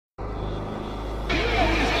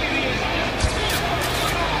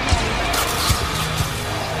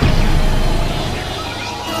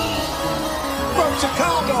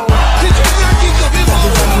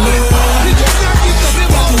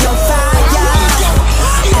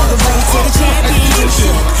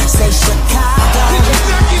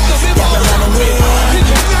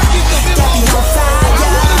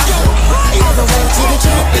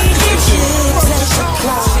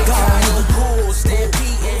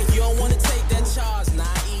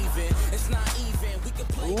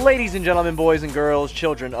Ladies and gentlemen, boys and girls,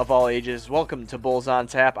 children of all ages, welcome to Bulls on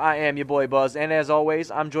Tap. I am your boy Buzz, and as always,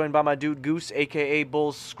 I'm joined by my dude Goose, aka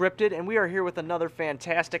Bulls Scripted, and we are here with another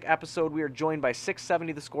fantastic episode. We are joined by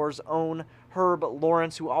 670 The Score's own Herb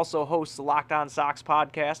Lawrence, who also hosts the Locked On Sox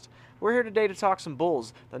podcast. We're here today to talk some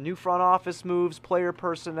Bulls, the new front office moves, player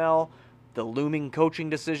personnel, the looming coaching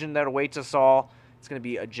decision that awaits us all. It's going to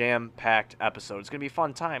be a jam-packed episode. It's going to be a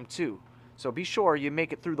fun time, too. So be sure you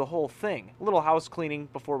make it through the whole thing. A little house cleaning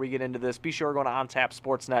before we get into this. Be sure to go to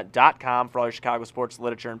ontapsportsnet.com for all your Chicago sports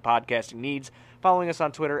literature and podcasting needs. Following us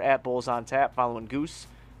on Twitter at BullsOnTap. Following Goose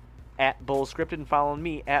at BullsScripted. And following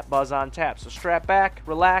me at BuzzOnTap. So strap back,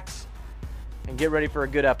 relax, and get ready for a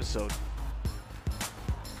good episode.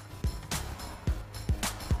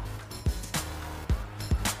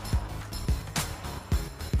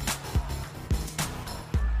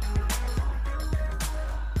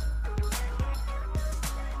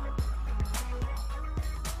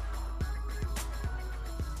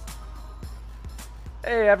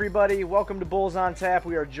 Hey everybody, welcome to Bulls on Tap.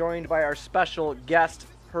 We are joined by our special guest,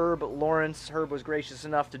 Herb Lawrence. Herb was gracious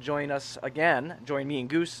enough to join us again, join me and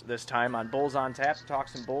Goose this time on Bulls on Tap to talk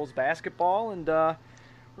some Bulls basketball, and we're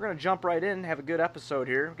going to jump right in, have a good episode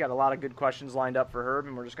here. We've got a lot of good questions lined up for Herb,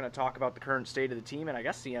 and we're just going to talk about the current state of the team and I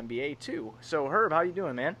guess the NBA too. So Herb, how you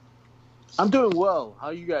doing, man? I'm doing well. How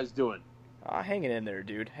you guys doing? Hanging in there,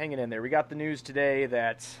 dude. Hanging in there. We got the news today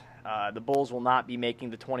that the Bulls will not be making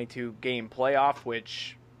the 22-game playoff,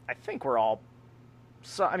 which I think we're all...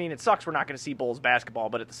 I mean, it sucks we're not going to see Bulls basketball,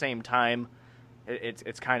 but at the same time,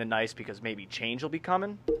 it's kind of nice because maybe change will be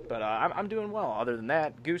coming. But I'm doing well. Other than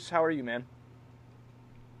that, Goose, how are you, man?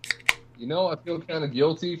 You know, I feel kind of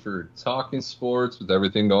guilty for talking sports with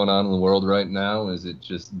everything going on in the world right now, as it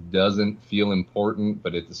just doesn't feel important.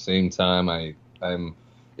 But at the same time, I'm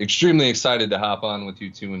extremely excited to hop on with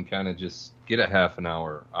you two and kind of just get a half an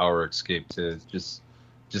hour escape to just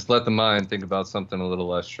let the mind think about something a little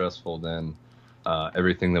less stressful than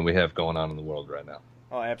everything that we have going on in the world right now.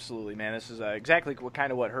 Oh, absolutely, man. This is exactly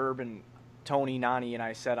what Herb and Tony, Nani, and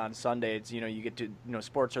I said on Sunday. It's, you get to,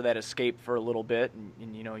 sports are that escape for a little bit,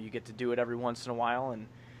 and you get to do it every once in a while, and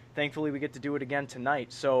thankfully we get to do it again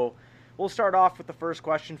tonight. So we'll start off with the first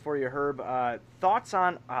question for you, Herb. Thoughts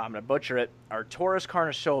on, I'm going to butcher it, Arturas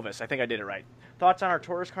Karnisovas. I think I did it right. Thoughts on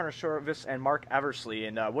Arturas Karnisovas and Mark Eversley,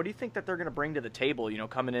 and what do you think that they're going to bring to the table,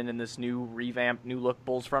 coming in this new revamped, new-look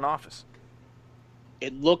Bulls front office?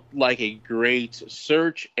 It looked like a great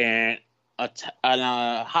search and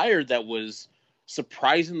a hire that was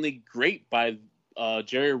surprisingly great by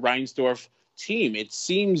Jerry Reinsdorf team. It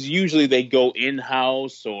seems usually they go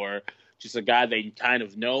in-house or just a guy they kind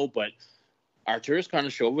of know, but Arturas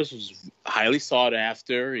Karnisovas was highly sought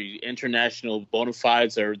after. International bona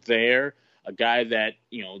fides are there. A guy that,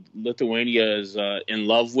 Lithuania is in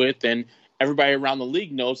love with, and everybody around the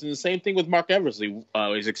league knows. And the same thing with Mark Eversley,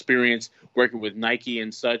 his experience working with Nike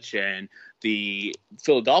and such, and the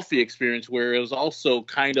Philadelphia experience, where it was also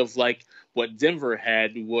kind of like what Denver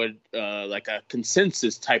had, like a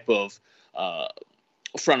consensus type of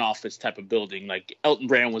front office type of building. Like Elton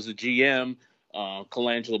Brand was the GM,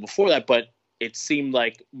 Colangelo before that, but it seemed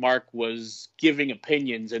like Mark was giving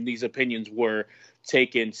opinions, and these opinions were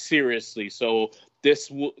taken seriously. So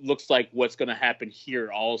this looks like what's going to happen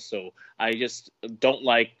here also. I just don't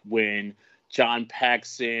like when John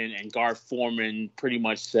Paxson and Garth Foreman pretty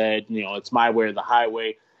much said, it's my way or the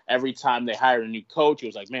highway. Every time they hired a new coach, it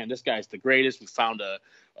was like, man, this guy's the greatest. We found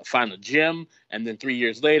a gym. And then 3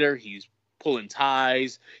 years later, he's pulling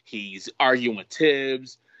ties. He's arguing with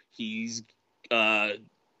Tibbs. He's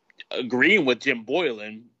agreeing with Jim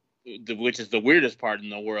Boylan, which is the weirdest part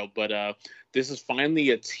in the world. But this is finally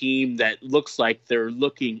a team that looks like they're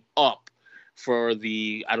looking up for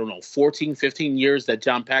the, 14, 15 years that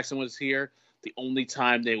John Paxson was here. The only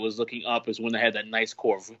time they was looking up is when they had that nice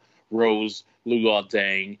core of Rose, Luol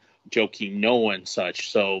Deng, Joakim Noah and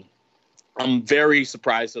such. So I'm very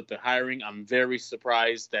surprised at the hiring. I'm very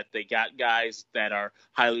surprised that they got guys that are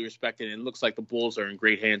highly respected. And it looks like the Bulls are in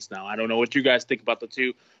great hands now. I don't know what you guys think about the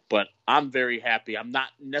two, but I'm very happy. I'm not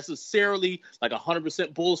necessarily like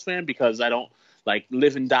 100% Bulls fan because I don't like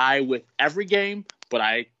live and die with every game, but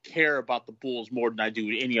I care about the Bulls more than I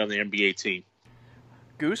do any other NBA team.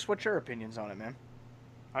 Goose, what's your opinions on it, man?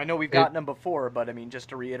 I know we've gotten them before, but I mean, just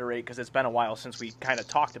to reiterate, because it's been a while since we kind of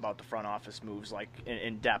talked about the front office moves, like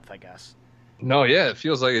in depth, I guess. No, yeah, it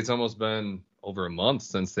feels like it's almost been over a month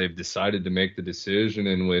since they've decided to make the decision,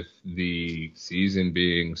 and with the season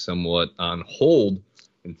being somewhat on hold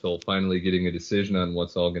until finally getting a decision on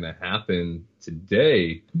what's all going to happen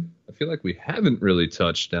today, I feel like we haven't really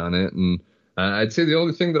touched on it. And I'd say the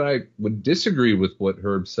only thing that I would disagree with what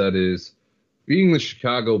Herb said is being the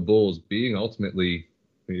Chicago Bulls, being ultimately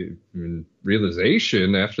in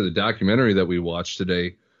realization after the documentary that we watched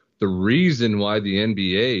today, the reason why the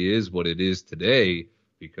NBA is what it is today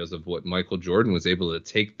because of what Michael Jordan was able to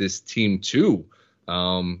take this team to.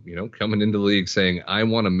 Coming into the league saying, I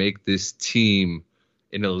want to make this team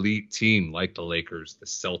an elite team like the Lakers, the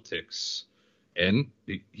Celtics. And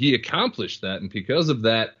he accomplished that. And because of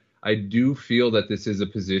that, I do feel that this is a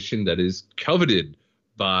position that is coveted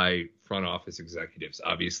by front office executives.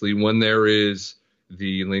 Obviously, when there is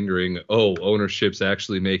the lingering, ownership's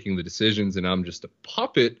actually making the decisions and I'm just a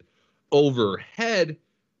puppet overhead,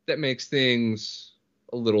 that makes things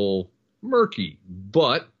a little murky.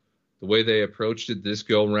 But the way they approached it this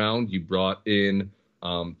go round, you brought in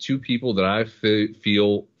two people that I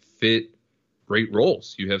feel fit great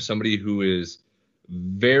roles. You have somebody who is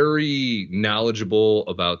very knowledgeable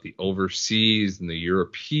about the overseas and the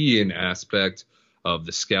European aspect of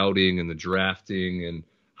the scouting and the drafting and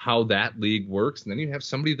how that league works. And then you have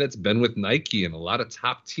somebody that's been with Nike and a lot of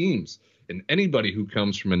top teams. And anybody who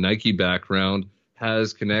comes from a Nike background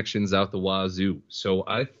has connections out the wazoo. So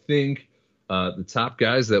I think the top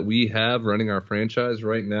guys that we have running our franchise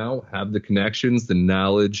right now have the connections, the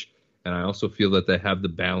knowledge, and I also feel that they have the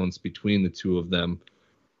balance between the two of them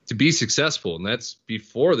to be successful. And that's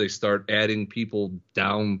before they start adding people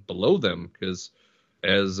down below them, because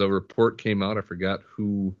as a report came out, I forgot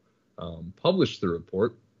who published the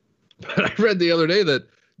report, but I read the other day that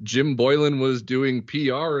Jim Boylan was doing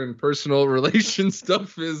PR and personal relations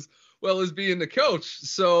stuff as well as being the coach.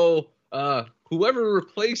 So whoever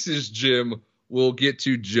replaces Jim will get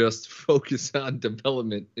to just focus on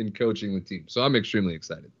development and coaching the team. So I'm extremely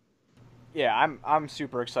excited. Yeah, I'm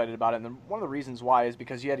super excited about it. And one of the reasons why is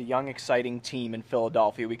because you had a young, exciting team in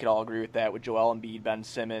Philadelphia. We could all agree with that, with Joel Embiid, Ben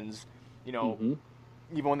Simmons. Even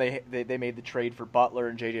when they made the trade for Butler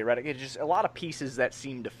and J.J. Redick, it's just a lot of pieces that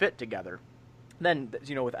seem to fit together. Then,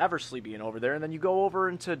 with Eversley being over there, and then you go over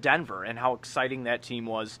into Denver and how exciting that team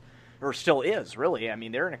was, or still is, really. I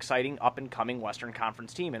mean, they're an exciting, up-and-coming Western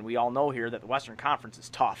Conference team, and we all know here that the Western Conference is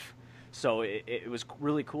tough. So it was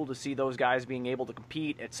really cool to see those guys being able to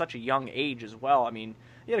compete at such a young age as well. I mean,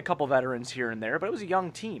 you had a couple veterans here and there, but it was a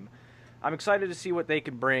young team. I'm excited to see what they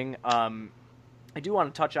can bring. I do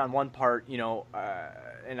want to touch on one part,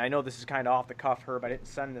 and I know this is kind of off the cuff, Herb. I didn't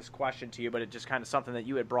send this question to you, but it's just kind of something that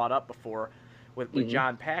you had brought up before with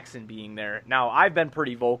John Paxson being there. Now, I've been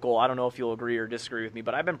pretty vocal. I don't know if you'll agree or disagree with me,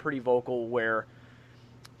 but I've been pretty vocal where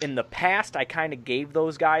in the past I kind of gave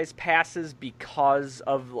those guys passes because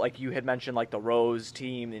of, like you had mentioned, like the Rose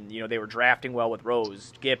team, and, they were drafting well with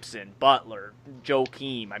Rose, Gibson, Butler,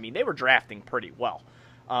 Joakim. I mean, they were drafting pretty well.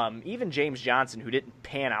 Even James Johnson, who didn't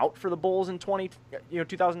pan out for the Bulls in 2009,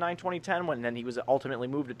 2010, when then he was ultimately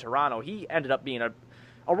moved to Toronto, he ended up being a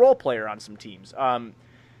role player on some teams.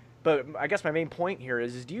 But I guess my main point here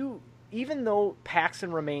is even though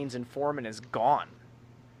Paxson remains in form and is gone,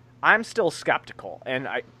 I'm still skeptical. And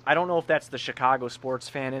I don't know if that's the Chicago sports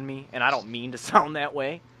fan in me, and I don't mean to sound that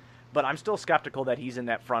way, but I'm still skeptical that he's in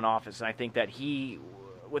that front office. And I think that he,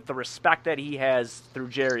 with the respect that he has through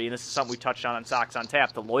Jerry, and this is something we touched on Sox on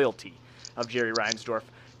Tap, the loyalty of Jerry Reinsdorf,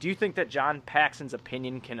 do you think that John Paxson's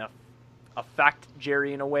opinion can affect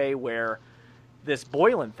Jerry in a way where this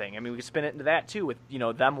Boylan thing, I mean, we could spin it into that too, with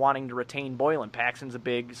them wanting to retain Boylan. Paxson's a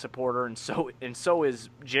big supporter, and so is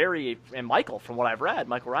Jerry and Michael, from what I've read,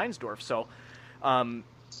 Michael Reinsdorf. So,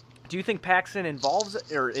 do you think Paxson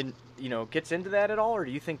gets into that at all, or do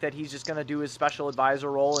you think that he's just going to do his special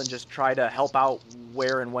advisor role and just try to help out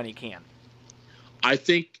where and when he can? I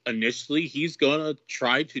think initially he's going to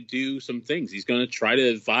try to do some things. He's going to try to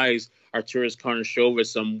advise Arturas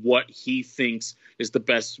Karnisovas on what he thinks is the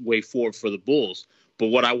best way forward for the Bulls. But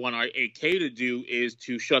what I want our AK to do is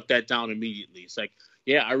to shut that down immediately. It's like,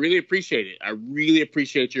 yeah, I really appreciate it. I really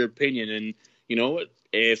appreciate your opinion. And you know what?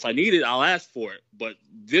 If I need it, I'll ask for it. But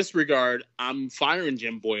this regard, I'm firing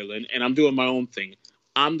Jim Boylan, and I'm doing my own thing.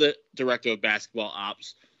 I'm the director of basketball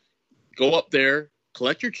ops. Go up there,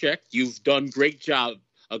 collect your check. You've done a great job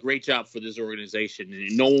for this organization,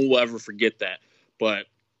 and no one will ever forget that. But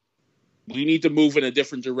we need to move in a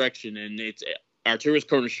different direction, and it's Arturas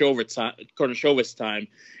Karnisovas time,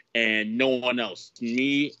 and no one else.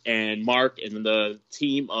 Me and Mark and the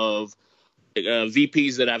team of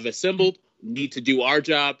VPs that I've assembled need to do our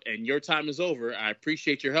job, and your time is over. I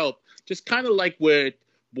appreciate your help. Just kind of like what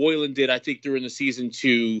Boylan did, I think, during the season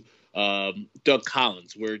to Doug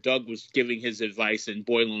Collins, where Doug was giving his advice and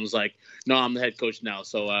Boylan was like, no, I'm the head coach now,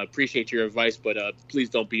 so I appreciate your advice, but please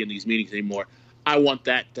don't be in these meetings anymore. I want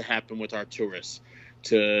that to happen with Arturas,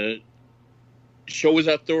 to show his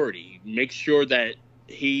authority. Make sure that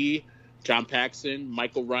he, John Paxson,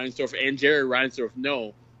 Michael Reinsdorf, and Jerry Reinsdorf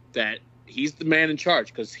know that he's the man in charge,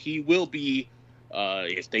 because he will be,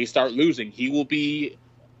 if they start losing, he will be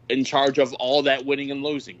in charge of all that winning and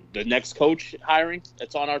losing. The next coach hiring,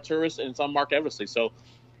 it's on Arturas and it's on Mark Eversley. So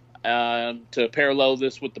to parallel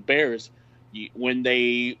this with the Bears, when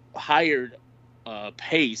they hired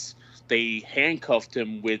Pace, they handcuffed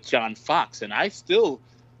him with John Fox. And I still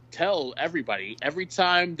tell everybody, every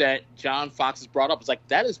time that John Fox is brought up, it's like,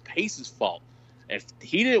 that is Pace's fault. If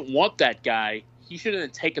he didn't want that guy, he shouldn't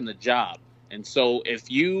have taken the job. And so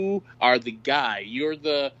if you are the guy, you're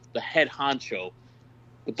the head honcho,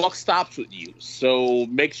 the buck stops with you. So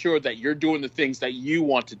make sure that you're doing the things that you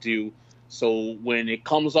want to do. So when it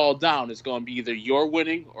comes all down, it's going to be either you're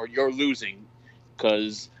winning or you're losing,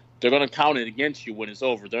 because they're going to count it against you when it's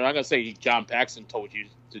over. They're not going to say John Paxson told you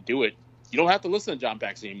to do it. You don't have to listen to John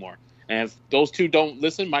Paxson anymore. And if those two don't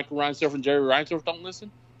listen, Michael Reinsdorf and Jerry Reinsdorf don't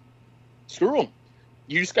listen, screw them.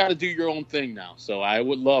 You just got to do your own thing now. So I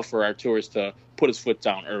would love for Arturas to put his foot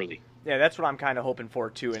down early. Yeah, that's what I'm kind of hoping for,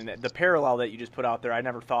 too. And the parallel that you just put out there, I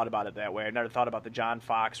never thought about it that way. I never thought about the John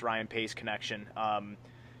Fox, Ryan Pace connection.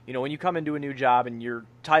 When you come into a new job and you're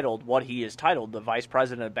titled what he is titled, the Vice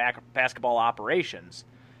President of Basketball Operations,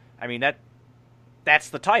 I mean, that's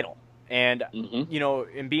the title. And,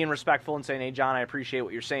 in being respectful and saying, hey, John, I appreciate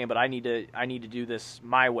what you're saying, but I need to do this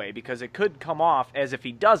my way, because it could come off as if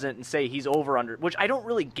he doesn't and say he's over under, which I don't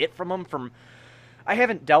really get from him. I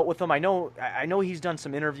haven't dealt with him. I know he's done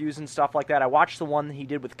some interviews and stuff like that. I watched the one he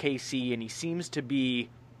did with KC, and he seems to be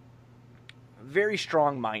very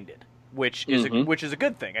strong-minded, which is a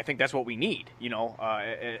good thing. I think that's what we need,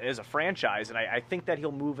 as a franchise, and I think that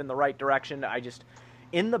he'll move in the right direction.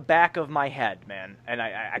 In the back of my head, man, and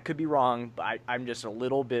I could be wrong, but I'm just a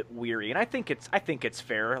little bit weary, and I think it's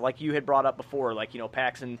fair. Like you had brought up before,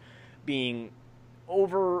 Paxson being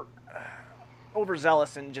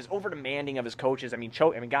overzealous and just over demanding of his coaches.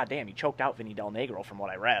 Goddamn, he choked out Vinny Del Negro from what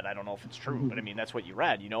I read. I don't know if it's true, but that's what you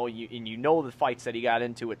read. The fights that he got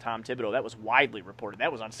into with Tom Thibodeau, that was widely reported.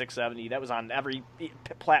 That was on 670. That was on every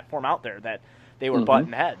platform out there that they were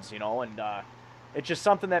butting heads. And it's just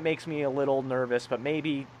something that makes me a little nervous. But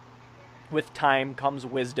maybe with time comes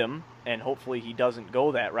wisdom, and hopefully he doesn't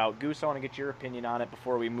go that route. Goose, I want to get your opinion on it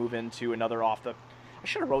before we move into another I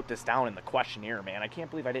should have wrote this down in the questionnaire, man. I can't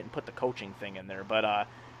believe I didn't put the coaching thing in there. But I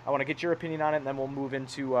want to get your opinion on it, and then we'll move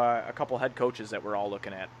into a couple head coaches that we're all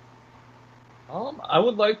looking at. I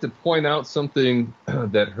would like to point out something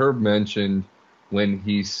that Herb mentioned when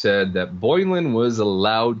he said that Boylen was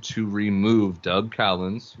allowed to remove Doug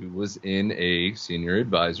Collins, who was in a senior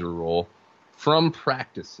advisor role, from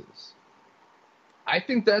practices. I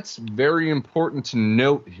think that's very important to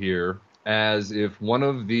note here, as if one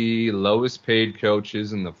of the lowest paid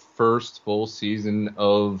coaches in the first full season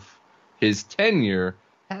of his tenure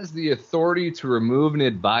has the authority to remove an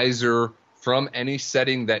advisor from any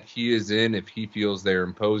setting that he is in if he feels they're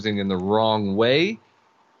imposing in the wrong way.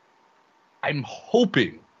 I'm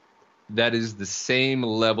hoping that is the same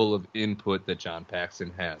level of input that John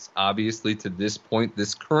Paxson has. Obviously, to this point,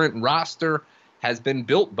 this current roster has been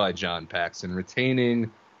built by John Paxson,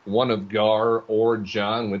 retaining one of Gar or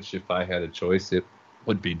John, which if I had a choice, it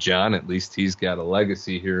would be John. At least he's got a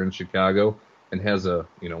legacy here in Chicago and has a,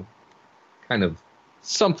 kind of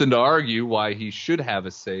something to argue why he should have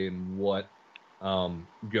a say in what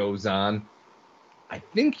goes on. I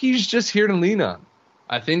think he's just here to lean on.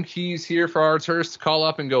 I think he's here for Arturas to call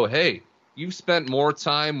up and go, hey, you've spent more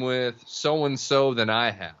time with so-and-so than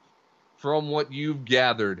I have. From what you've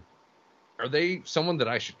gathered, are they someone that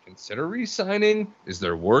I should consider re-signing? Is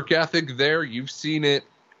their work ethic there? You've seen it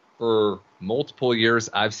for multiple years.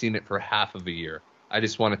 I've seen it for half of a year. I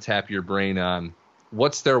just want to tap your brain on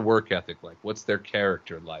what's their work ethic like? What's their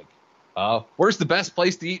character like? Where's the best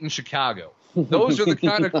place to eat in Chicago? Those are the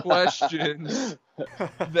kind of questions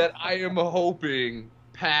that I am hoping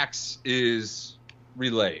Pax is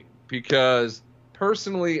relaying. Because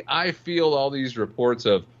personally, I feel all these reports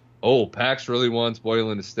of, Pax really wants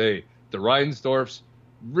Boylen to stay. The Reinsdorfs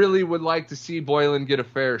really would like to see Boylen get a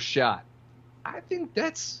fair shot. I think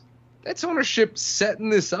that's ownership setting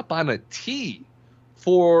this up on a tee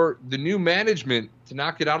for the new management to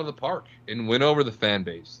knock it out of the park and win over the fan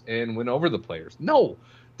base and win over the players. No,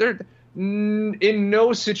 they're in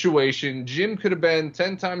no situation. Jim could have been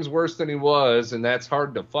 10 times worse than he was, and that's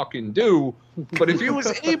hard to fucking do. But if he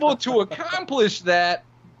was able to accomplish that,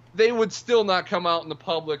 they would still not come out in the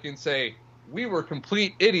public and say, we were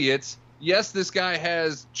complete idiots. Yes, this guy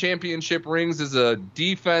has championship rings as a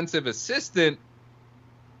defensive assistant,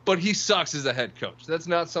 but he sucks as a head coach. That's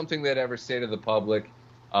not something they'd ever say to the public.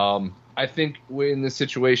 I think in this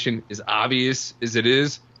situation, as obvious as it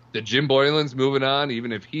is, that Jim Boylan's moving on,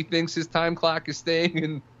 even if he thinks his time clock is staying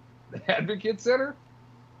in the Advocate Center.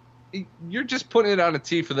 You're just putting it on a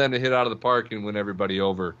tee for them to hit out of the park and win everybody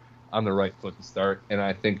over on the right foot to start, and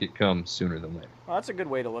I think it comes sooner than later. Well, that's a good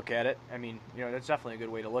way to look at it. I mean, that's definitely a good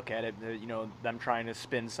way to look at it. Them trying to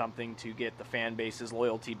spin something to get the fan base's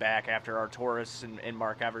loyalty back after Arturas and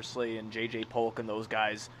Mark Eversley and J.J. Polk and those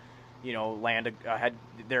guys, land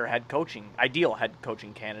their ideal head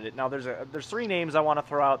coaching candidate. Now, there's 3 names I want to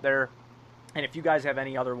throw out there, and if you guys have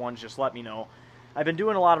any other ones, just let me know. I've been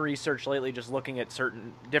doing a lot of research lately, just looking at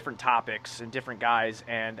certain different topics and different guys,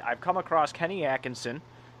 and I've come across Kenny Atkinson,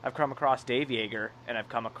 I've come across Dave Yeager, and I've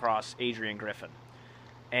come across Adrian Griffin.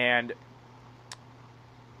 And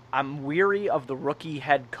I'm weary of the rookie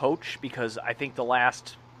head coach because I think the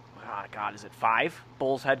last, is it 5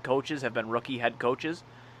 Bulls head coaches have been rookie head coaches.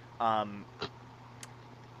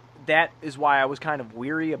 That is why I was kind of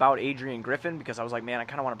weary about Adrian Griffin, because I was like, man, I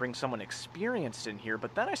kind of want to bring someone experienced in here.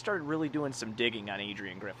 But then I started really doing some digging on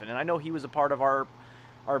Adrian Griffin, and I know he was a part of our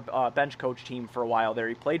bench coach team for a while there.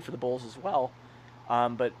 He played for the Bulls as well.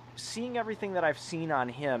 But seeing everything that I've seen on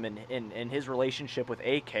him and his relationship with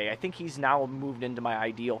AK, I think he's now moved into my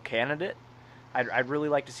ideal candidate. I'd really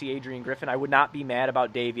like to see Adrian Griffin. I would not be mad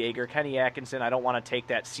about Dave Yeager. Kenny Atkinson, I don't want to take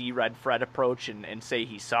that see red Fred approach and say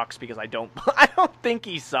he sucks, because I don't think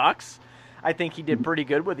he sucks. I think he did pretty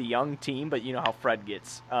good with a young team, but you know how Fred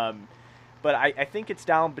gets. But I think it's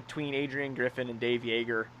down between Adrian Griffin and Dave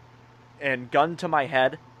Yeager. And gun to my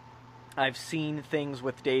head, I've seen things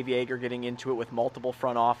with Dave Yeager getting into it with multiple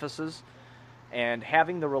front offices, and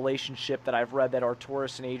having the relationship that I've read that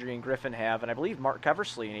Arturas and Adrian Griffin have, and I believe Mark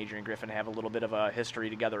Eversley and Adrian Griffin have a little bit of a history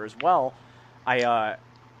together as well. I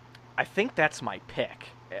think that's my pick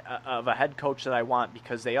of a head coach that I want,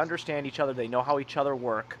 because they understand each other, they know how each other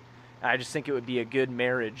work, and I just think it would be a good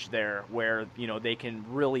marriage there where they can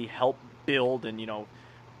really help build and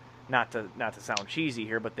not to sound cheesy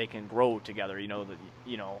here, but they can grow together.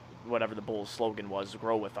 Whatever the Bulls slogan was,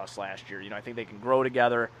 grow with us last year. I think they can grow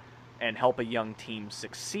together and help a young team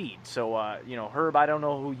succeed. So, Herb, I don't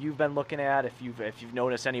know who you've been looking at, if you've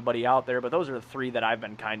noticed anybody out there, but those are the 3 that I've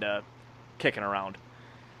been kind of kicking around.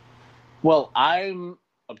 Well, I'm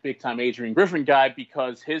a big-time Adrian Griffin guy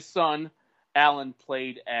because his son, Alan,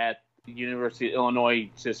 played at the University of Illinois,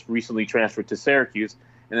 just recently transferred to Syracuse,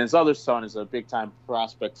 and his other son is a big-time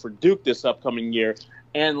prospect for Duke this upcoming year.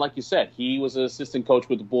 And like you said, he was an assistant coach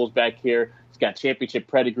with the Bulls back here. He's got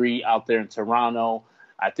championship pedigree out there in Toronto.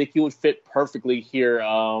 I think he would fit perfectly here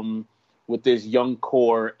with this young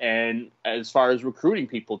core, and as far as recruiting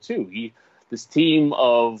people too. This team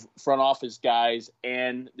of front office guys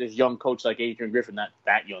and this young coach like Adrian Griffin, not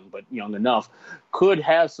that young, but young enough, could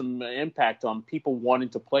have some impact on people wanting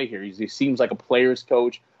to play here. He seems like a player's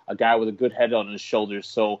coach, a guy with a good head on his shoulders.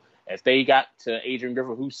 So if they got to Adrian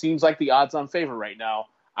Griffin, who seems like the odds-on favorite right now,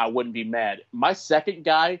 I wouldn't be mad. My second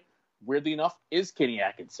guy, weirdly enough, is Kenny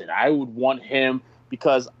Atkinson. I would want him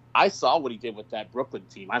because I saw what he did with that Brooklyn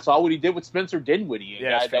team. I saw what he did with Spencer Dinwiddie, a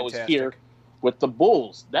guy that was here with the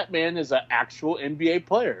Bulls. That man is an actual NBA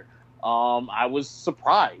player. I was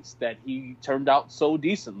surprised that he turned out so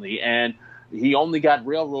decently, and he only got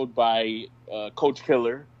railroaded by Coach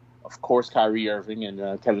Killer, of course, Kyrie Irving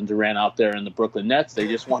and Kevin Durant out there in the Brooklyn Nets. They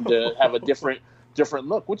just wanted to have a different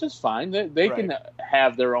look, which is fine. They can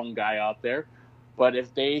have their own guy out there, but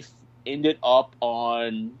if they ended up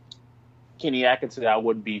on Kenny Atkinson, I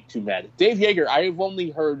wouldn't be too mad. Dave Yeager, I've only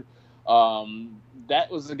heard that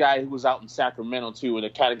was the guy who was out in Sacramento too, and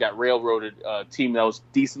it kind of got railroaded team that was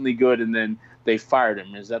decently good, and then they fired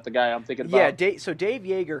him. Is that the guy I'm thinking about? Yeah, so Dave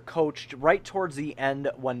Yeager coached right towards the end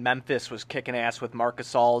when Memphis was kicking ass with Marc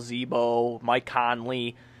Gasol, Zebo, Mike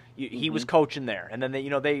Conley. He was coaching there, and then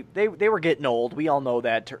they were getting old. We all know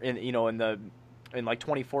that in like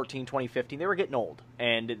 2014, 2015, they were getting old,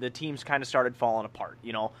 and the teams kind of started falling apart.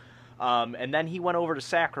 And then he went over to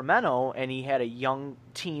Sacramento, and he had a young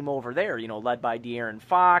team over there, led by De'Aaron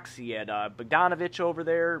Fox. He had Bogdanovich over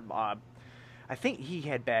there. I think he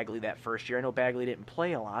had Bagley that first year. I know Bagley didn't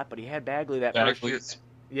play a lot, but he had Bagley that first year.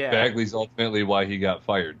 Yeah. Bagley's ultimately why he got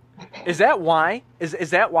fired. Is that why?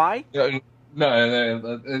 Is that why?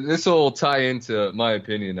 No, this will tie into my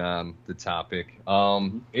opinion on the topic.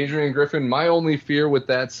 Adrian Griffin, my only fear with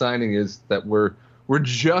that signing is that we're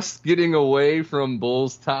just getting away from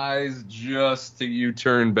Bulls ties just to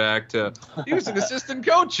U-turn back to he was an assistant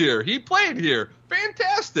coach here. He played here.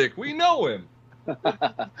 Fantastic. We know him.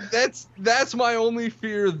 That's my only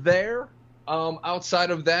fear there.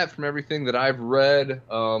 Outside of that, from everything that I've read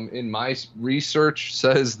in my research,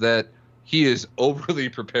 says that he is overly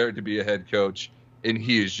prepared to be a head coach, and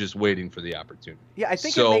he is just waiting for the opportunity. Yeah, I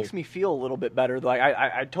think it makes me feel a little bit better. Like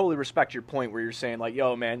I totally respect your point where you're saying like,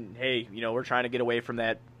 yo, man, hey, we're trying to get away from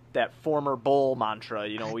that former Bull mantra.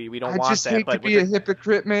 We don't want that. I just hate to be a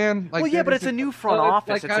hypocrite, man. Like, well, yeah, but it's a new front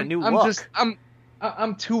office. It's a new look.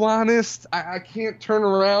 I'm too honest. I can't turn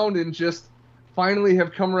around and just finally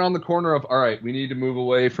have come around the corner of, all right, we need to move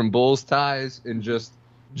away from Bulls ties and just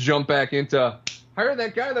jump back into hire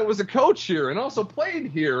that guy that was a coach here and also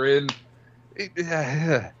played here. And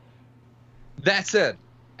that said,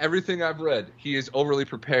 everything I've read, he is overly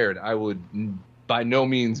prepared. I would by no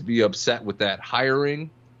means be upset with that hiring.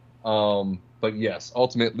 But yes,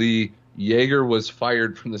 ultimately, Joerger was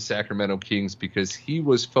fired from the Sacramento Kings because he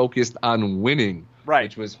was focused on winning, right,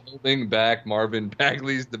 which was holding back Marvin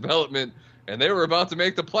Bagley's development. And they were about to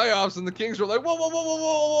make the playoffs, and the Kings were like,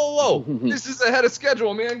 whoa. This is ahead of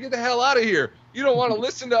schedule, man. Get the hell out of here. You don't want to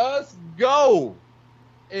listen to us? Go.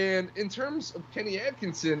 And in terms of Kenny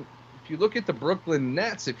Atkinson, if you look at the Brooklyn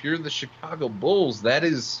Nets, if you're the Chicago Bulls,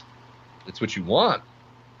 that's what you want.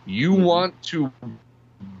 You want to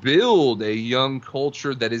build a young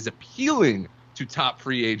culture that is appealing to top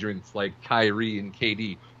free agents like Kyrie and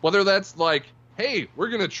KD. Whether that's like, hey, we're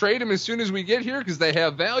going to trade them as soon as we get here because they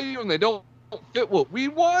have value and they don't fit what we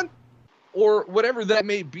want, or whatever that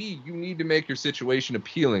may be, you need to make your situation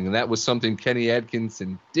appealing. And that was something Kenny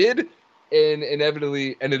Atkinson did, and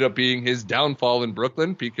inevitably ended up being his downfall in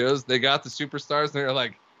Brooklyn because they got the superstars and they're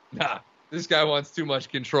like, nah, this guy wants too much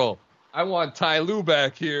control. I want Ty Lue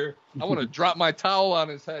back here. I want to drop my towel on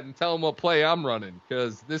his head and tell him what play I'm running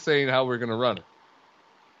because this ain't how we're going to run it.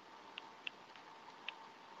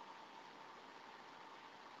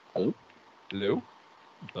 Hello?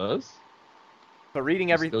 Buzz? But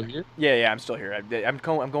reading everything. Still here? Yeah, I'm still here. I'm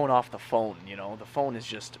going off the phone. The phone is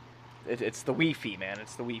just, it's the Wi-Fi, man.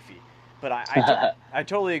 It's the Wi-Fi. But I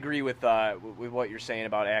totally agree with what you're saying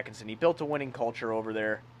about Atkinson. He built a winning culture over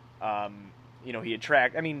there.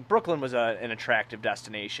 Brooklyn was an attractive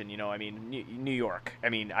destination. New York.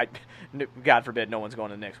 God forbid no one's going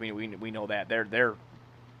to the Knicks. We know that they're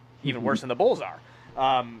even worse than the Bulls are.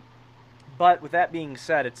 But with that being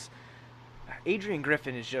said, it's Adrian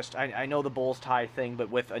Griffin is just, I know the Bulls tie thing,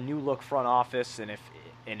 but with a new look front office, and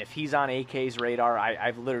if he's on AK's radar,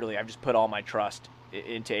 I've just put all my trust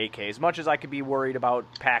into AK. As much as I could be worried about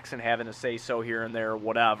Paxson having to say so here and there,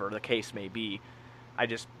 whatever the case may be,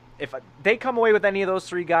 if they come away with any of those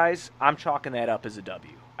three guys, I'm chalking that up as a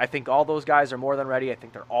W. I think all those guys are more than ready. I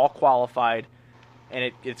think they're all qualified,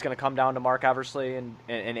 and it's going to come down to Mark Eversley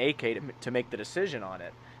and AK to make the decision on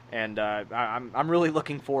it. And I'm really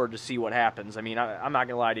looking forward to see what happens. I'm not going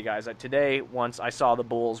to lie to you guys. Today, once I saw the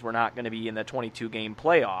Bulls were not going to be in the 22-game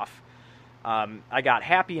playoff, I got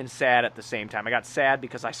happy and sad at the same time. I got sad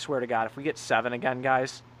because I swear to God, if we get 7 again,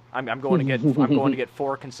 guys, I'm going to get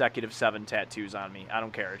 4 consecutive 7 tattoos on me. I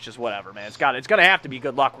don't care. It's just whatever, man. It's going to have to be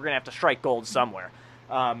good luck. We're going to have to strike gold somewhere.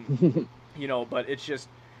 But it's just.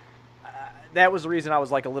 That was the reason I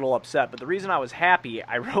was like a little upset. But the reason I was happy,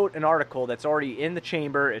 I wrote an article that's already in the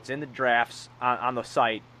chamber. It's in the drafts on the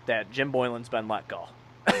site that Jim Boylan's been let go.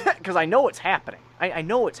 Because I know it's happening. I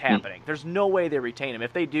know it's happening. There's no way they retain him.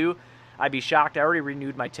 If they do, I'd be shocked. I already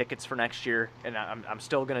renewed my tickets for next year, and I'm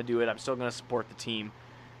still going to do it. I'm still going to support the team.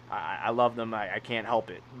 I love them. I can't help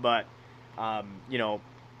it. But,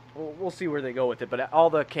 we'll see where they go with it. But all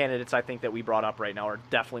the candidates I think that we brought up right now are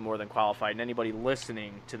definitely more than qualified. And anybody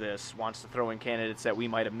listening to this wants to throw in candidates that we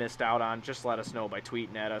might have missed out on, just let us know by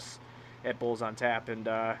tweeting at us at Bulls on Tap and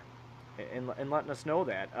letting us know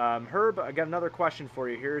that. Herb, I got another question for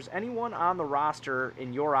you here. Is anyone on the roster,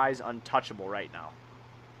 in your eyes, untouchable right now?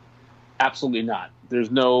 Absolutely not.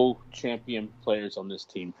 There's no champion players on this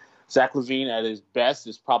team. Zach LaVine, at his best,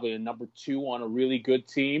 is probably a number 2 on a really good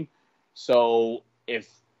team. So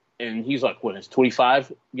and he's like, what, is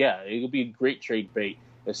 25? Yeah, it'll be a great trade bait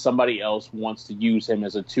if somebody else wants to use him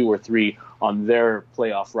as a 2 or 3 on their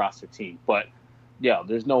playoff roster team. But, yeah,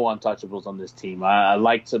 there's no untouchables on this team. I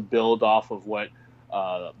like to build off of what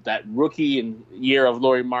that rookie and year of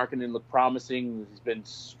Lauri Markkanen looked promising. He's been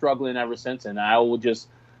struggling ever since, and I will just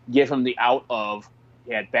give him the out of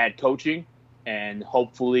he had bad coaching, and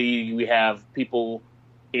hopefully we have people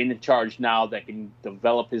in charge now that can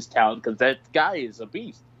develop his talent, because that guy is a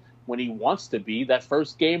beast when he wants to be. That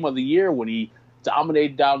first game of the year when he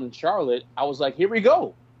dominated down in Charlotte, I was like, here we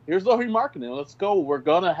go. Here's Lauri Markkanen. Let's go. We're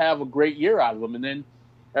going to have a great year out of him. And then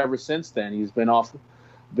ever since then, he's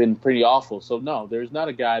been pretty awful. So, no, there's not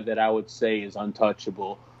a guy that I would say is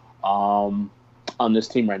untouchable on this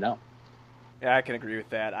team right now. Yeah, I can agree with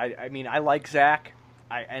that. I mean, I like Zach.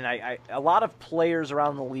 A lot of players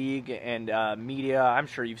around the league and media. I'm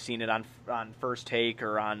sure you've seen it on First Take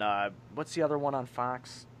or on what's the other one on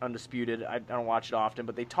Fox? Undisputed. I don't watch it often,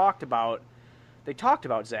 but they talked about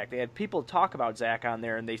Zach. They had people talk about Zach on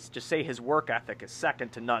there, and they just say his work ethic is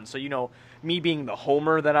second to none. So me being the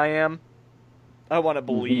homer that I am, I want to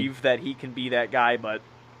believe that he can be that guy, but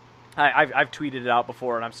I've tweeted it out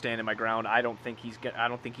before, and I'm standing my ground. I don't think he's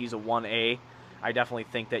a 1A. I definitely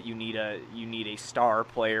think that you need a star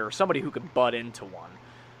player, somebody who could butt into one.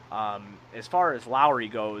 As far as Lowry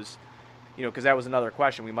goes, because that was another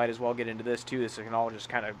question. We might as well get into this too. This can all just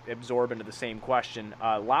kind of absorb into the same question.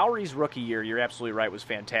 Lowry's rookie year, you're absolutely right, was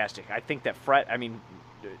fantastic. I think that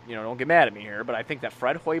don't get mad at me here, but I think that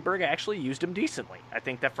Fred Hoiberg actually used him decently. I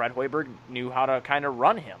think that Fred Hoiberg knew how to kind of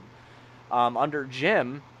run him. Under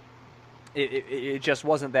Jim, it just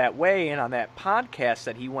wasn't that way. And on that podcast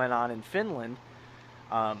that he went on in Finland,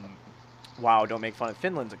 wow, don't make fun of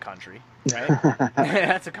Finland's a country, right?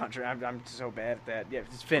 That's a country. I'm so bad at that. Yeah,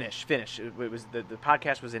 it's Finnish. It was the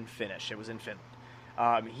podcast was in Finnish. It was in Finland.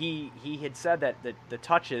 He had said that the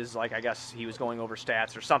touches, like I guess he was going over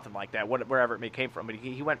stats or something like that, wherever it may came from, but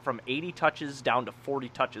he went from 80 touches down to 40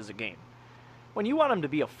 touches a game. When you want him to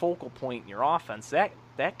be a focal point in your offense, that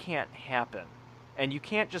can't happen. And you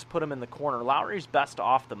can't just put him in the corner. Lowry's best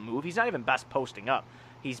off the move. He's not even best posting up.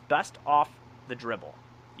 He's best off the dribble.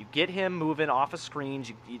 You get him moving off of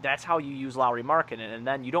screens. That's how you use Lauri Markkanen. And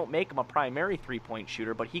then you don't make him a primary three-point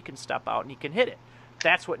shooter, but he can step out and he can hit it.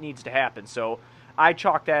 That's what needs to happen. So I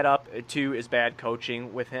chalk that up to as bad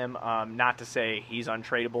coaching with him. Not to say he's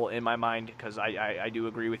untradeable in my mind, because I do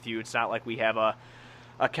agree with you. It's not like we have a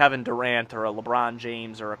Kevin Durant or a LeBron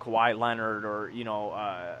James or a Kawhi Leonard or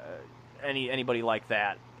anybody like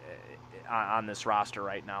that on this roster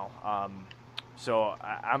right now. So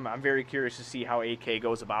I'm very curious to see how AK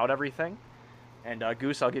goes about everything. And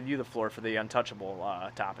Goose, I'll give you the floor for the untouchable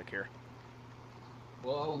topic here.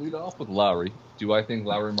 Well, I'll lead off with Lowry. Do I think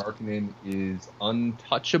Lauri Markkanen is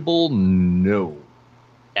untouchable? No.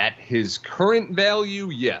 At his current value,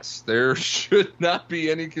 yes. There should not be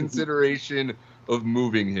any consideration of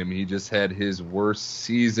moving him. He just had his worst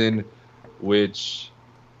season, which,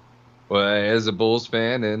 well, as a Bulls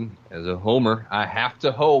fan and as a homer, I have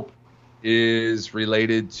to hope is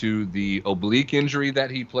related to the oblique injury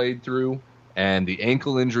that he played through and the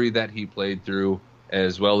ankle injury that he played through,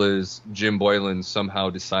 as well as Jim Boylan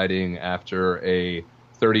somehow deciding after a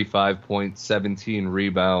 35.17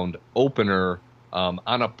 rebound opener on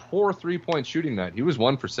a poor three-point shooting night. He was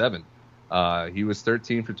 1 for 7. He was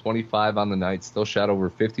 13 for 25 on the night, still shot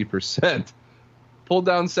over 50%. Pulled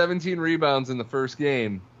down 17 rebounds in the first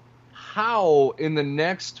game. How in the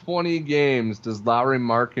next 20 games does Lauri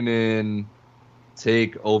Markkanen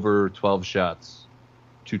take over 12 shots?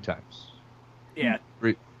 2 times. Yeah.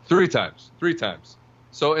 3 times. 3 times.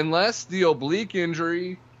 So unless the oblique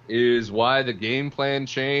injury is why the game plan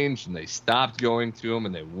changed and they stopped going to him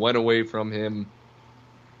and they went away from him,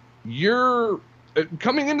 you're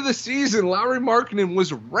coming into the season, Lauri Markkanen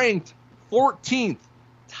was ranked 14th,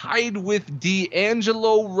 tied with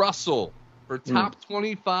D'Angelo Russell for top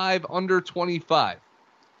 25 under 25.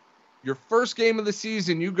 Your first game of the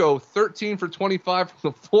season, you go 13 for 25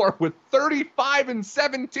 from the floor with 35 and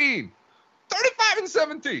 17. 35 and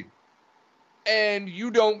 17. And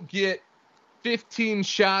you don't get 15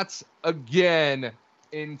 shots again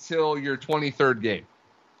until your 23rd game.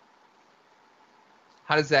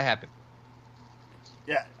 How does that happen?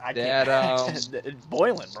 Yeah, I can't.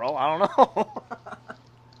 Boiling, bro. I don't know.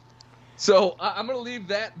 So I'm going to leave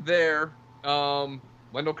that there.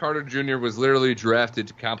 Wendell Carter Jr. was literally drafted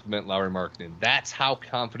to complement Lauri Markkanen. That's how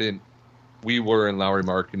confident we were in Lauri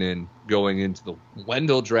Markkanen going into the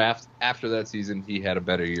Wendell draft. After that season, he had a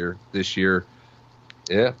better year. This year,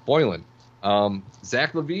 yeah, Boylan.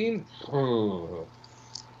 Zach LaVine.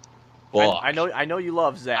 I know you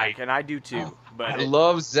love Zach, and I do too. But I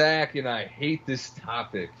love Zach, and I hate this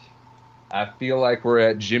topic. I feel like we're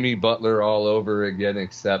at Jimmy Butler all over again,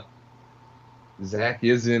 except Zach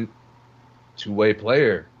isn't a two-way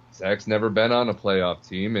player. Zach's never been on a playoff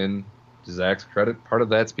team, and to Zach's credit, part of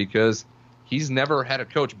that's because he's never had a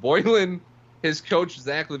coach. Boylan has coached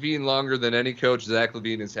Zach LaVine longer than any coach Zach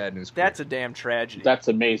LaVine has had in his career. That's a damn tragedy. That's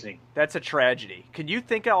amazing. That's a tragedy. Can you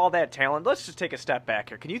think of all that talent? Let's just take a step back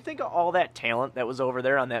here. Can you think of all that talent that was over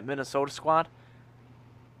there on that Minnesota squad?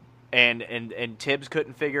 And Tibbs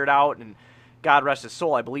couldn't figure it out, and God rest his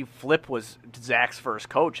soul, I believe Flip was Zach's first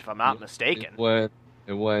coach, if I'm not mistaken.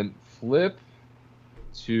 It went Flip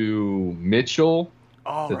to Mitchell,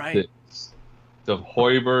 to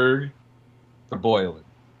Hoiberg, to Boylan.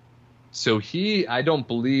 So I don't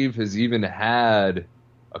believe, has even had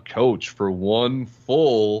a coach for one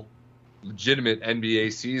full legitimate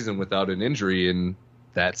NBA season without an injury in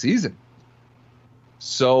that season.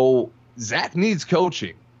 So Zach needs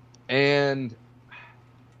coaching. And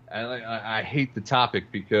I hate the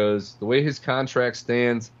topic because the way his contract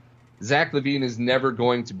stands, Zach LaVine is never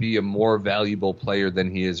going to be a more valuable player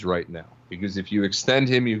than he is right now. Because if you extend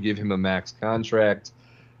him, you give him a max contract,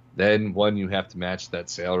 then one, you have to match that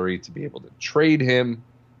salary to be able to trade him,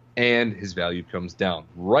 and his value comes down.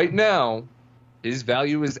 Right now, his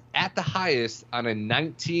value is at the highest on a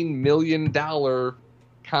 $19 million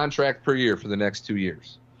contract per year for the next 2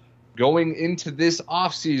 years. Going into this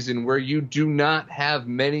offseason where you do not have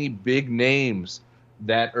many big names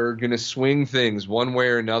that are going to swing things one way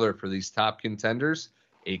or another for these top contenders,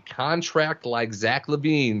 a contract like Zach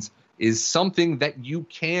LaVine's is something that you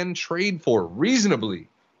can trade for reasonably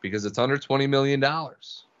because it's under $20 million.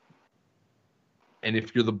 And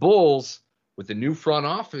if you're the Bulls with the new front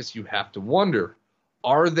office, you have to wonder,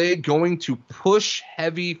 are they going to push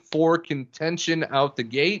heavy for contention out the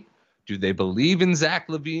gate? Do they believe in Zach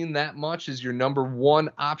LaVine that much as your number one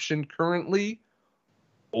option currently?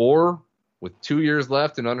 Or with 2 years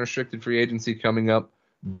left and unrestricted free agency coming up,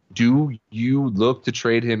 do you look to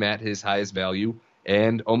trade him at his highest value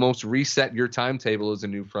and almost reset your timetable as a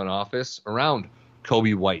new front office around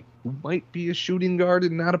Kobe White, who might be a shooting guard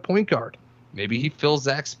and not a point guard? Maybe he fills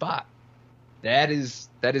Zach's spot. That is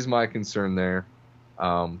my concern there.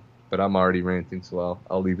 But I'm already ranting, so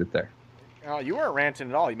I'll leave it there. You weren't ranting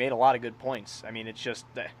at all. You made a lot of good points. I mean, it's just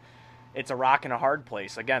it's a rock and a hard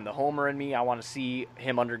place. Again, the homer in me, I want to see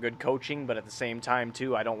him under good coaching, but at the same time,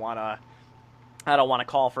 too, I don't want to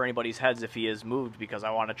call for anybody's heads if he is moved, because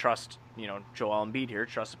I want to trust, Joel Embiid here,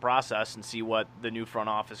 trust the process, and see what the new front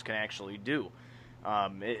office can actually do.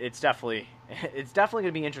 It's definitely going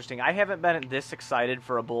to be interesting. I haven't been this excited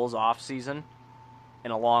for a Bulls offseason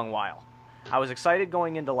in a long while. I was excited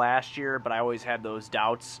going into last year, but I always had those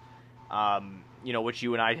doubts, which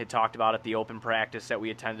you and I had talked about at the open practice that we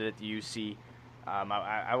attended at the UC.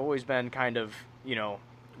 I've always been kind of,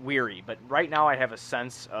 weary, but right now I have a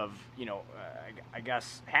sense of, I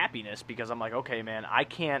guess happiness, because I'm like, okay, man, I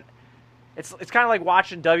can't. It's kind of like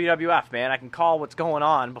watching WWF, man. I can call what's going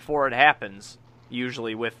on before it happens,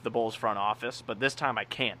 usually with the Bulls front office, but this time I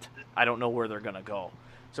can't. I don't know where they're going to go.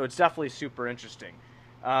 So it's definitely super interesting.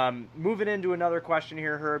 Moving into another question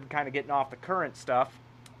here, Herb, kind of getting off the current stuff.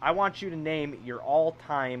 I want you to name your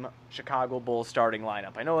all-time Chicago Bulls starting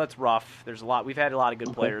lineup. I know that's rough. There's a lot. We've had a lot of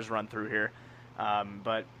good players run through here.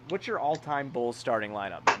 But what's your all-time Bulls starting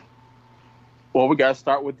lineup? Well, we got to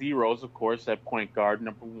start with D Rose, of course, at point guard,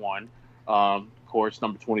 number one. Of course,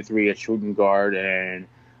 number 23 at shooting guard, and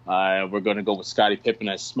we're going to go with Scottie Pippen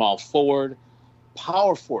as small forward.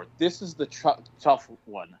 Power forward. This is the tough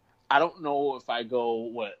one. I don't know if I go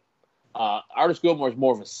with Artis Gilmore is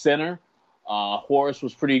more of a center. Horace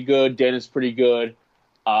was pretty good. Dennis pretty good.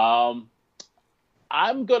 I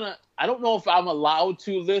don't know if I'm allowed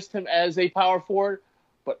to list him as a power forward,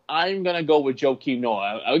 but I'm going to go with Joakim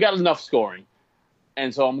Noah. I got enough scoring.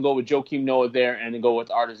 And so I'm going to go with Joakim Noah there and then go with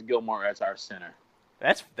Artis Gilmore as our center.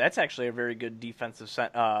 That's actually a very good defensive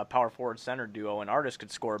power forward center duo, and Artis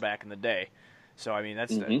could score back in the day. So, I mean,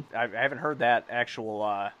 that's I haven't heard that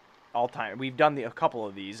actual all-time. We've done a couple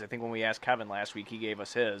of these. I think when we asked Kevin last week, he gave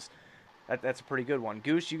us his. That's a pretty good one.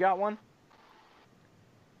 Goose, you got one?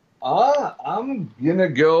 I'm going to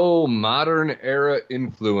go modern era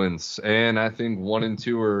influence, and I think 1 and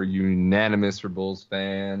 2 are unanimous for Bulls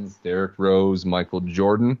fans. Derrick Rose, Michael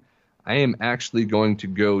Jordan. I am actually going to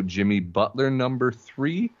go Jimmy Butler, number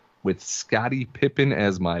 3, with Scottie Pippen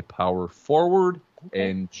as my power forward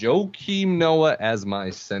and Joakim Noah as my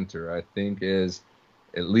center. I think as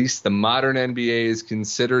at least the modern NBA is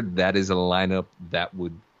considered, that is a lineup that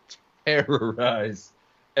would terrorize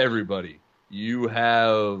everybody. You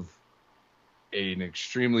have an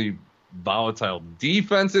extremely volatile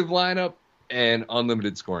defensive lineup and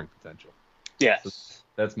unlimited scoring potential. Yes. So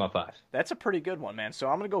that's my 5. That's a pretty good one, man. So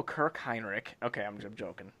I'm going to go Kirk Heinrich. Okay, I'm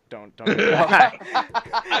joking. Don't. I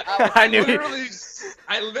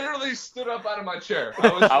literally stood up out of my chair. I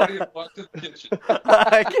was ready to walk to the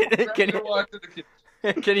kitchen.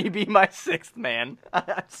 Can he be my 6th man?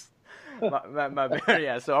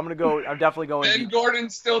 Yeah, so I'm definitely going. Ben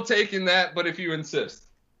Gordon's still taking that, but if you insist.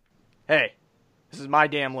 Hey, this is my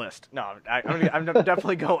damn list. No, I'm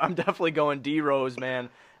definitely going D Rose, man.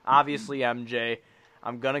 Obviously MJ.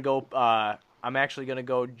 I'm gonna go. I'm actually gonna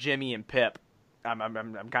go Jimmy and Pip.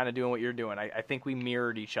 I'm kind of doing what you're doing. I think we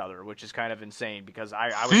mirrored each other, which is kind of insane because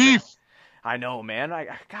I I know, man.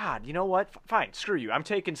 God, you know what? Fine, screw you. I'm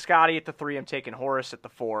taking Scotty at the 3. I'm taking Horace at the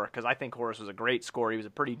 4 because I think Horace was a great scorer. He was a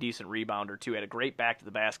pretty decent rebounder too. He had a great back to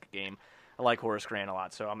the basket game. I like Horace Grant a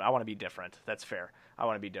lot, so I want to be different. That's fair. I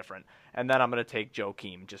want to be different. And then I'm going to take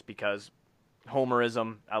Joakim just because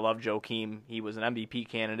homerism. I love Joakim. He was an MVP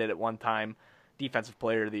candidate at one time, Defensive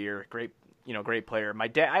Player of the Year. Great player.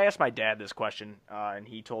 I asked my dad this question, and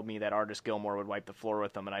he told me that Artis Gilmore would wipe the floor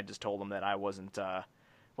with him, and I just told him that I wasn't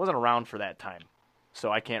around for that time,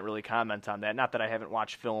 so I can't really comment on that. Not that I haven't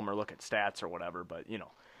watched film or look at stats or whatever, but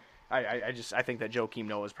I think that Joakim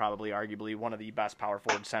Noah is probably arguably one of the best power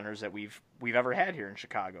forward centers that we've ever had here in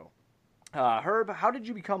Chicago. Herb, how did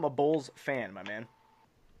you become a Bulls fan, my man?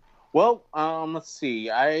 Well, let's see.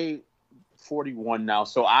 I 41 now,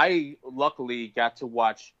 so I luckily got to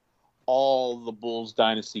watch all the Bulls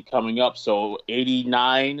dynasty coming up. So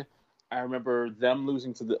 89, I remember them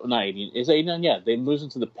losing to the not 80. Is 89? Yeah, they losing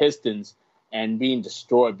to the Pistons and being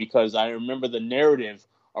destroyed because I remember the narrative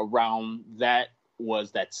around that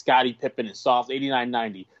was that Scottie Pippen is soft.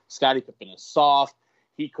 89-90, Scottie Pippen is soft.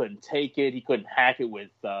 He couldn't take it. He couldn't hack it with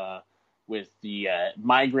the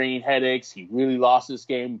migraine headaches. He really lost this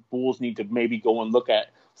game. Bulls need to maybe go and look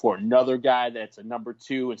for another guy that's a number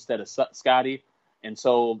 2 instead of Scottie. And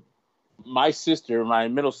so my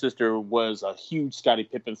middle sister, was a huge Scottie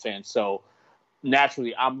Pippen fan. So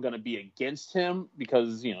naturally, I'm going to be against him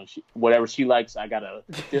because, whatever she likes, I got to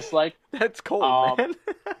dislike. That's cool, man.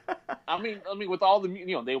 I mean, with all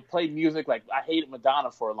the, they play music. Like, I hated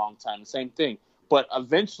Madonna for a long time. The same thing. But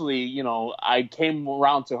eventually, I came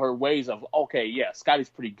around to her ways of, okay, yeah, Scottie's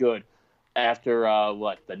pretty good. After,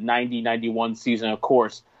 the 90-91 season, of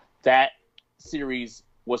course, that series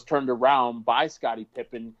was turned around by Scottie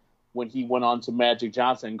Pippen when he went on to Magic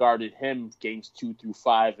Johnson and guarded him games 2 through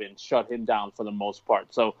 5 and shut him down for the most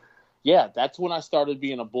part. So, yeah, that's when I started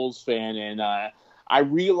being a Bulls fan. And I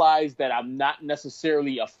realized that I'm not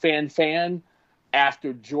necessarily a fan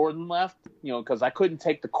after Jordan left, because I couldn't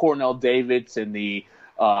take the Cornell Davids and the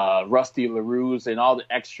Rusty LaRue's and all the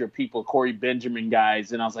extra people, Corey Benjamin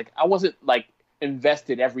guys. And I was like, I wasn't like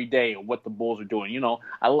invested every day in what the Bulls are doing.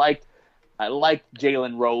 I liked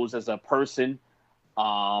Jalen Rose as a person.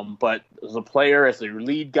 But as a player, as a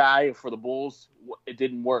lead guy for the Bulls, it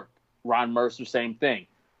didn't work. Ron Mercer, same thing.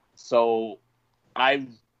 So I,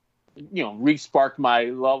 re-sparked my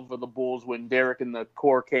love for the Bulls when Derek and the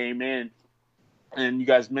core came in. And you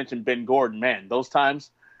guys mentioned Ben Gordon. Man, those times,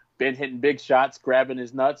 Ben hitting big shots, grabbing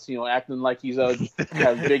his nuts, acting like he's has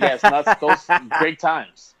big-ass nuts. Those great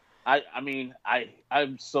times.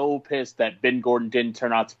 I'm so pissed that Ben Gordon didn't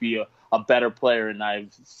turn out to be a better player, and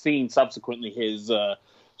I've seen subsequently his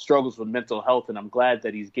struggles with mental health, and I'm glad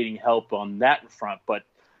that he's getting help on that front. But,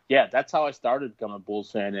 yeah, that's how I started becoming a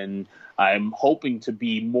Bulls fan, and I'm hoping to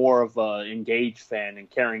be more of an engaged fan and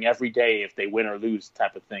caring every day if they win or lose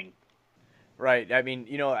type of thing. Right. I mean,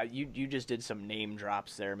 you just did some name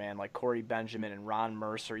drops there, man, like Corey Benjamin and Ron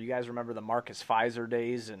Mercer. You guys remember the Marcus Fizer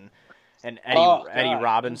days and Eddie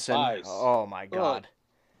Robinson? Oh, my God.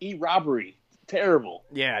 E-robbery. Terrible.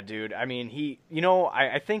 Yeah, dude. I mean,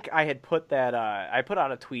 I think I had put that, I put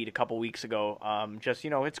out a tweet a couple weeks ago,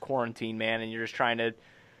 it's quarantine, man, and you're just trying to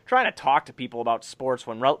talk to people about sports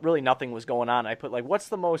when really nothing was going on. I put, like, what's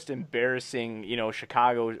the most embarrassing,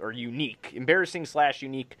 Chicago or embarrassing /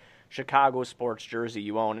 unique Chicago sports jersey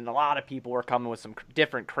you own? And a lot of people were coming with some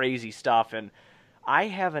different crazy stuff, and I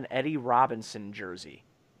have an Eddie Robinson jersey,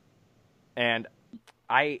 and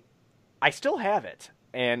I still have it.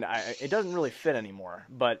 And it doesn't really fit anymore,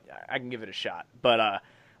 but I can give it a shot. But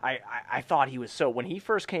I thought he was when he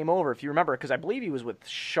first came over, if you remember, because I believe he was with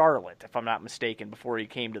Charlotte, if I'm not mistaken, before he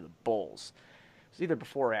came to the Bulls. It was either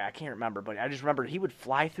before I can't remember, but I just remember he would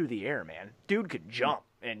fly through the air, man. Dude could jump,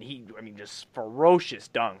 and just ferocious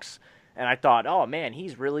dunks. And I thought, oh, man,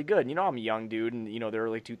 he's really good. I'm a young dude in, the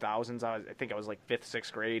early 2000s. I think I was like 5th,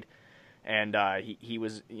 6th grade. And he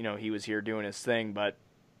was here doing his thing, but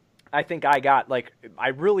I think I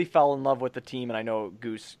really fell in love with the team, and I know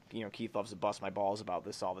Goose, Keith loves to bust my balls about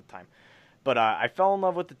this all the time. But I fell in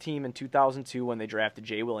love with the team in 2002 when they drafted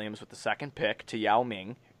Jay Williams with the 2nd pick to Yao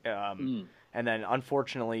Ming. And then,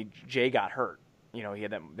 unfortunately, Jay got hurt. He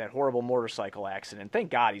had that horrible motorcycle accident. Thank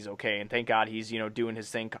God he's okay, and thank God he's, doing his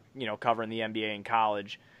thing, covering the NBA in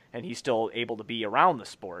college, and he's still able to be around the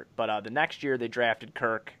sport. But the next year they drafted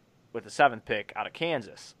Kirk with the 7th pick out of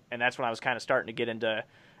Kansas, and that's when I was kind of starting to get into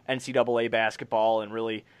NCAA basketball and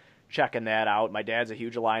really checking that out. My dad's a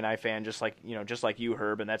huge Illini fan, just like you,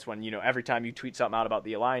 Herb, and that's when, every time you tweet something out about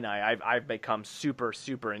the Illini, I've become super,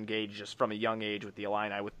 super engaged just from a young age with the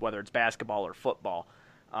Illini, with whether it's basketball or football.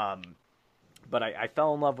 But I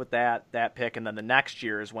fell in love with that pick, and then the next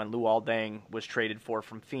year is when Luol Deng was traded for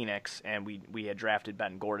from Phoenix, and we had drafted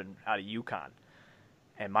Ben Gordon out of UConn.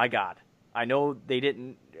 And my God, I know they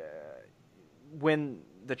didn't win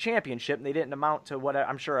the championship, and they didn't amount to what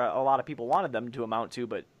I'm sure a lot of people wanted them to amount to,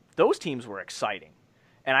 but those teams were exciting.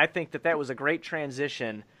 And I think that was a great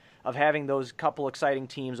transition of having those couple exciting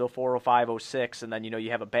teams, 04, 05, 06, and then,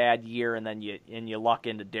 you have a bad year, and then you luck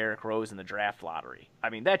into Derrick Rose in the draft lottery.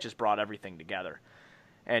 I mean, that just brought everything together.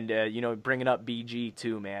 And, bringing up BG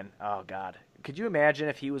too, man. Oh, God. Could you imagine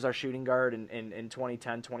if he was our shooting guard in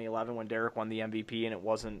 2010, 2011 when Derrick won the MVP and it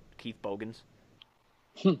wasn't Keith Bogans?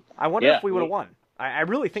 I wonder if we would have won. I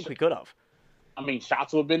really think we could have. I mean,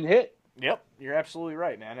 shots would have been hit. Yep, you're absolutely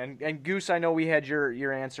right, man. And Goose, I know we had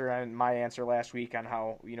your answer and my answer last week on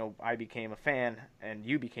how, I became a fan and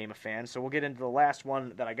you became a fan. So we'll get into the last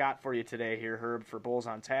one that I got for you today here, Herb, for Bulls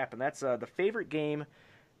on Tap. And that's the favorite game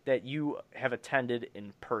that you have attended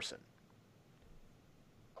in person.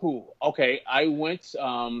 Cool. Okay, I went.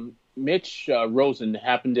 Mitch Rosen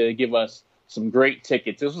happened to give us some great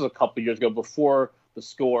tickets. This was a couple years ago before the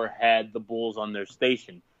Score had the Bulls on their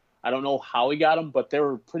station. I don't know how he got them, but they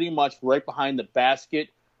were pretty much right behind the basket.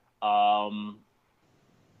 It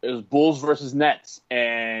was Bulls versus Nets,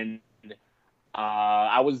 and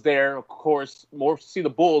I was there, of course, more to see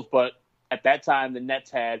the Bulls, but at that time the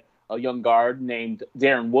Nets had a young guard named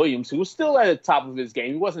Darren Williams, who was still at the top of his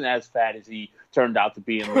game. He wasn't as fat as he turned out to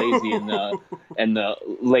be and lazy in the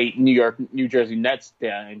late New Jersey Nets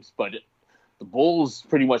times, but the Bulls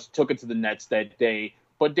pretty much took it to the Nets that day.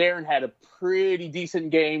 But Darren had a pretty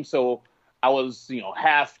decent game, so I was,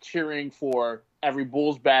 half cheering for every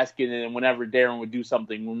Bulls basket, and whenever Darren would do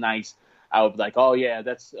something nice, I would be like, oh, yeah,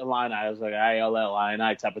 that's Illini. I was like, ILL,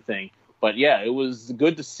 Illini type of thing. But, yeah, it was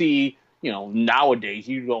good to see, nowadays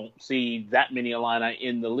you don't see that many Illini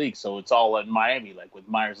in the league, so it's all in Miami, like with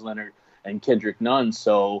Myers Leonard and Kendrick Nunn.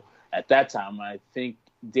 So at that time, I think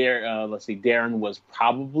Darren was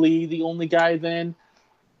probably the only guy then.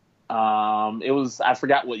 I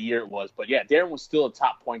forgot what year it was, but yeah, Darren was still a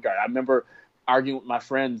top point guard. I remember arguing with my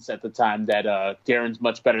friends at the time that Darren's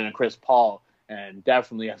much better than Chris Paul, and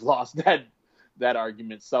definitely I've lost that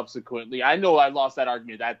argument subsequently. I know I lost that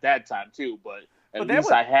argument at that time too, but at least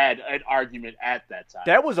I had an argument at that time.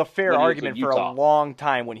 That was a fair argument for a long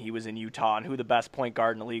time when he was in Utah and who the best point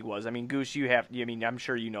guard in the league was. I mean, Goose, I'm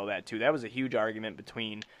sure you know that too. That was a huge argument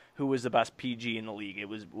between who was the best PG in the league.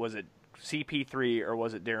 Was it CP3 or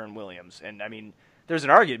was it Darren Williams? And I mean, there's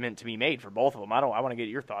an argument to be made for both of them. I want to get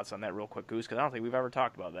your thoughts on that real quick, Goose, because I don't think we've ever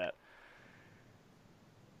talked about that.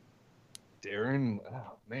 Darren,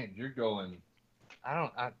 oh man, you're going.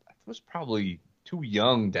 I was probably too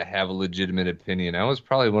young to have a legitimate opinion. I was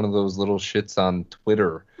probably one of those little shits on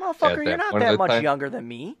Twitter. Motherfucker, you're not that much younger than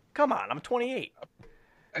me. Come on, I'm 28.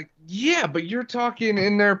 Yeah, but you're talking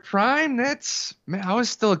in their prime. Man, I was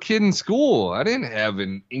still a kid in school. I didn't have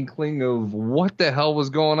an inkling of what the hell was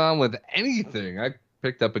going on with anything. I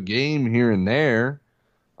picked up a game here and there.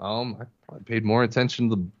 I probably paid more attention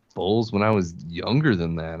to the Bulls when I was younger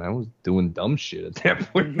than that. I was doing dumb shit at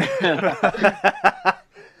that point.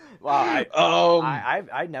 Wow,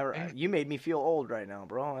 I never. You made me feel old right now,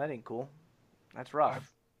 bro. That ain't cool. That's rough.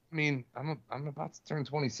 I mean, I'm about to turn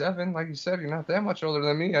 27. Like you said, you're not that much older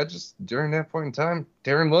than me. During that point in time,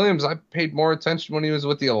 Darren Williams, I paid more attention when he was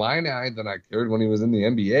with the Illini than I could when he was in the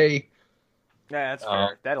NBA. Yeah, that's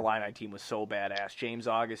fair. That Illini team was so badass. James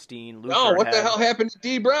Augustine, Luke. Oh, what the hell happened to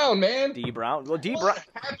D. Brown, man? D. Brown. Well, D. Brown. What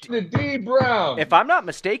happened to D. Brown? If I'm not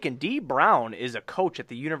mistaken, D. Brown is a coach at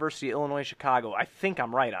the University of Illinois Chicago. I think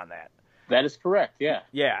I'm right on that. That is correct. Yeah.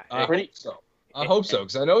 Yeah. I hope so,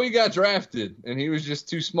 because I know he got drafted, and he was just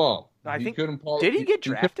too small. Did he get drafted? He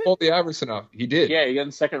couldn't pull the Iverson off. He did. Yeah, he got in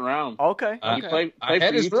the second round. Okay. He played I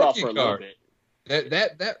had for his Utah rookie for a little card. bit.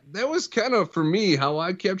 That was kind of, for me, how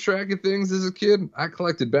I kept track of things as a kid. I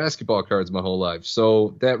collected basketball cards my whole life.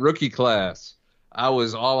 So that rookie class, I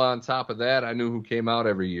was all on top of that. I knew who came out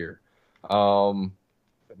every year. But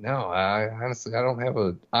no, I honestly, I don't have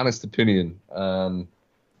an honest opinion on.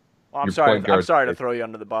 Well, I'm sorry to throw you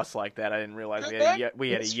under the bus like that. I didn't realize we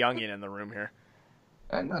had a youngin in the room here.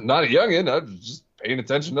 Not a youngin. I was just paying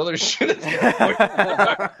attention to other shit.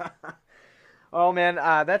 Oh man,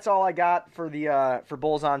 that's all I got for the for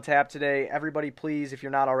Bulls on Tap today. Everybody, please, if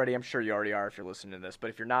you're not already, I'm sure you already are if you're listening to this, but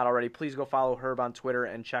if you're not already, please go follow Herb on Twitter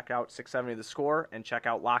and check out 670 The Score and check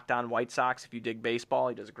out Locked On White Sox if you dig baseball.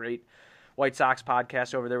 He does a great White Sox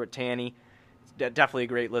podcast over there with Tanny. It's definitely a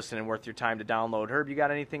great listen and worth your time to download. Herb, you got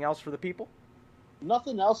anything else for the people?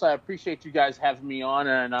 Nothing else. I appreciate you guys having me on,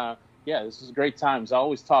 and yeah, this is a great time.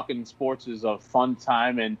 Always talking sports is a fun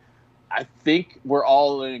time, and I think we're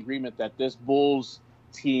all in agreement that this Bulls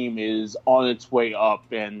team is on its way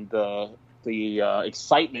up, and the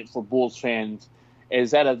excitement for Bulls fans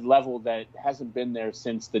is at a level that hasn't been there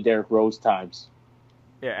since the Derrick Rose times.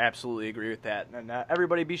 Yeah, absolutely agree with that. And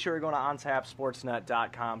everybody be sure to go to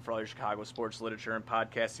OnTapSportsNet.com for all your Chicago sports literature and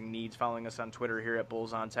podcasting needs. Following us on Twitter here at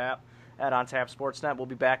Bulls on Tap, at OnTapSportsNet. We'll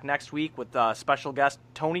be back next week with special guest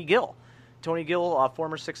Tony Gill. Tony Gill, a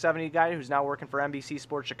former 670 guy who's now working for NBC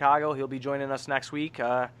Sports Chicago. He'll be joining us next week,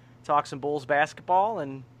 talk some Bulls basketball.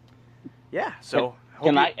 And, yeah, so...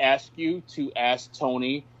 Can I ask you to ask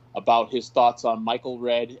Tony about his thoughts on Michael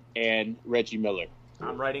Redd and Reggie Miller?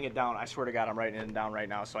 I'm writing it down. I swear to God, I'm writing it down right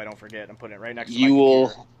now so I don't forget. I'm putting it right next to my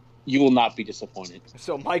computer. You will not be disappointed.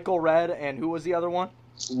 So Michael Redd, and who was the other one?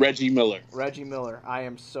 Reggie Miller. Reggie Miller. I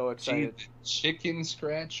am so excited. Chicken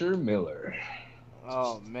Scratcher Miller.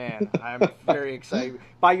 Oh, man. I'm very excited.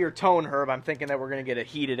 By your tone, Herb, I'm thinking that we're going to get a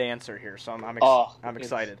heated answer here, so I'm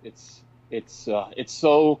excited. It's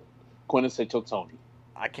so quintessential Tony.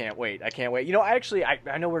 I can't wait. You know,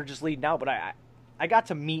 I know we're just leading out, but I got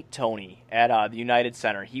to meet Tony at the United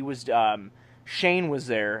Center. He was Shane was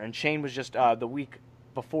there, and Shane was just the week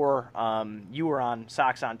before you were on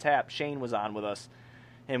Sox on Tap. Shane was on with us,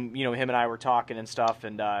 and you know, him and I were talking and stuff.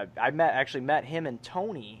 And I actually met him and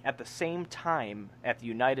Tony at the same time at the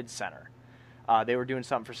United Center. They were doing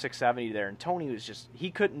something for 670 there, and Tony was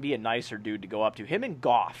he couldn't be a nicer dude to go up to. Him and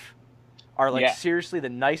Goff are seriously the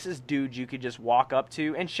nicest dudes you could just walk up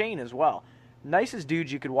to, and Shane as well. Nicest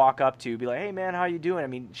dudes you could walk up to, be like, hey man, how you doing? I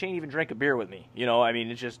mean, Shane even drank a beer with me. You know, I mean,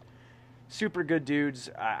 it's just super good dudes.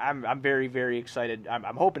 I'm very, very excited.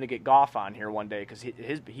 I'm hoping to get Goff on here one day because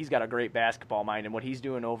he's got a great basketball mind, and what he's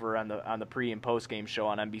doing over on the pre and post game show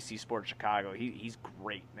on NBC Sports Chicago, he's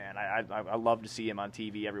great, man. I love to see him on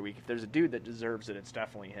TV every week. If there's a dude that deserves it, it's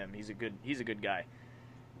definitely him. He's a good guy.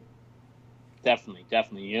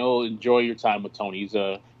 Definitely. You'll enjoy your time with Tony. He's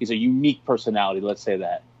a unique personality, let's say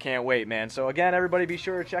that. Can't wait, man. So again, everybody be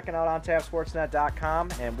sure to check it out on TapSportsNet.com,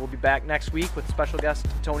 and we'll be back next week with special guest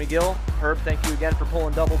Tony Gill. Herb, thank you again for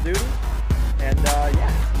pulling double duty. And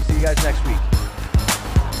see you guys next week.